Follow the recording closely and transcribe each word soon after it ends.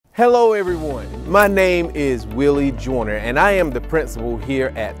Hello everyone, my name is Willie Joyner and I am the principal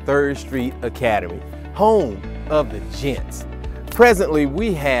here at 3rd Street Academy, home of the Gents. Presently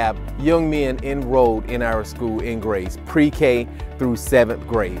we have young men enrolled in our school in grades pre-K through 7th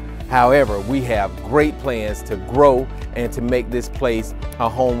grade. However, we have great plans to grow and to make this place a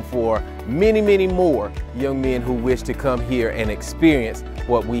home for many more young men who wish to come here and experience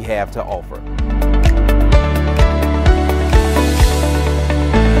what we have to offer.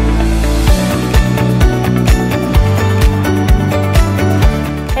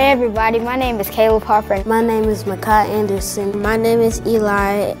 Hey everybody, my name is Caleb Harper. My name is Makai Anderson. My name is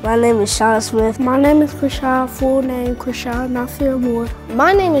Eli. My name is Sean Smith. My name is Krishan, full name Krishan Nafir Moore.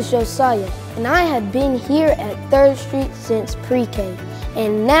 My name is Josiah, and I have been here at 3rd Street since pre-K,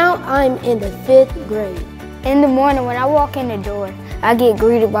 and now I'm in the 5th grade. In the morning when I walk in the door, I get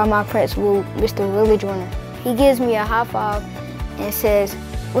greeted by my principal, Mr. Willie Joyner. He gives me a high five and says,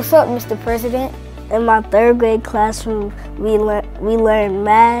 "What's up, Mr. President?" In my 3rd grade classroom, we learn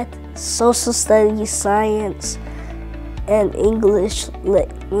math, social studies, science, and English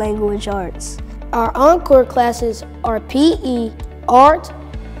language arts. Our encore classes are PE, art,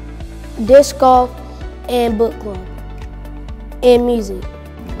 disc golf, and book club, and music.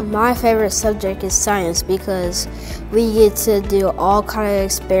 My favorite subject is science because we get to do all kinds of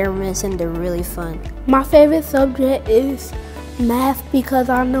experiments and they're really fun. My favorite subject is math because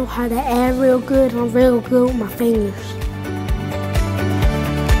I know how to add real good. I'm real good with my fingers.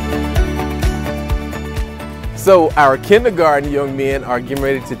 So our kindergarten young men are getting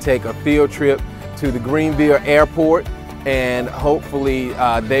ready to take a field trip to the Greenville airport, and hopefully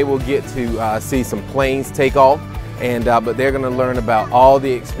they will get to see some planes take off, and but they're going to learn about all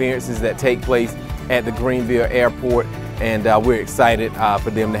the experiences that take place at the Greenville airport, and we're excited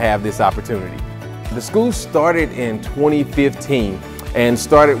for them to have this opportunity. The school started in 2015 and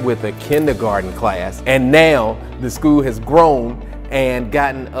started with a kindergarten class, and now the school has grown and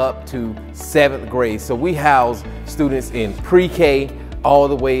gotten up to 7th grade. So we house students in pre-K all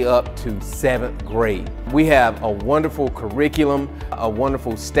the way up to 7th grade. We have a wonderful curriculum, a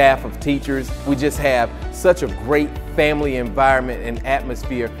wonderful staff of teachers. We just have such a great family environment and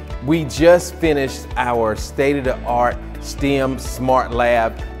atmosphere. We just finished our state-of-the-art STEM Smart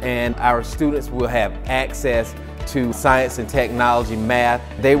Lab, and our students will have access to science and technology, math.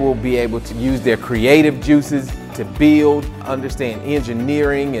 They will be able to use their creative juices to build, understand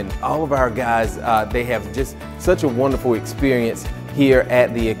engineering, and all of our guys, they have just such a wonderful experience here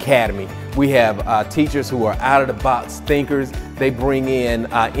at the Academy. We have teachers who are out-of-the-box thinkers. They bring in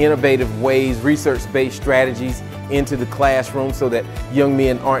innovative ways, research-based strategies into the classroom so that young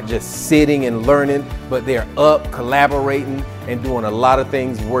men aren't just sitting and learning, but they're up, collaborating, and doing a lot of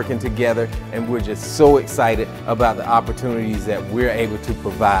things working together. And we're just so excited about the opportunities that we're able to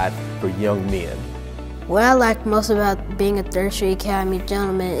provide for young men. What I like most about being a 3rd Street Academy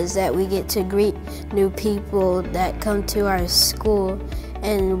gentleman is that we get to greet new people that come to our school,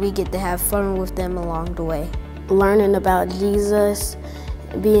 and we get to have fun with them along the way. Learning about Jesus,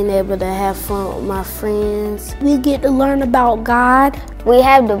 being able to have fun with my friends. We get to learn about God. We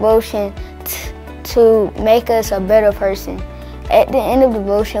have devotion to make us a better person. At the end of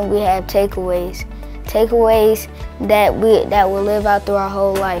devotion, we have takeaways that will live out through our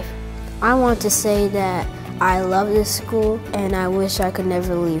whole life. I want to say that I love this school and I wish I could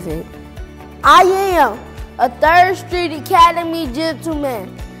never leave it. I am a 3rd Street Academy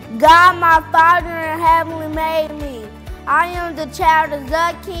gentleman. God, my Father in heaven, made me. I am the child of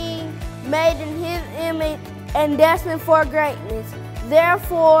the King, made in His image and destined for greatness.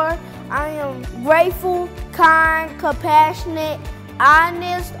 Therefore, I am grateful, kind, compassionate,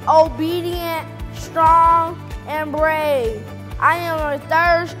 honest, obedient, strong, and brave. I am a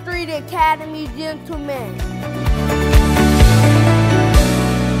 3rd Street Academy gentleman.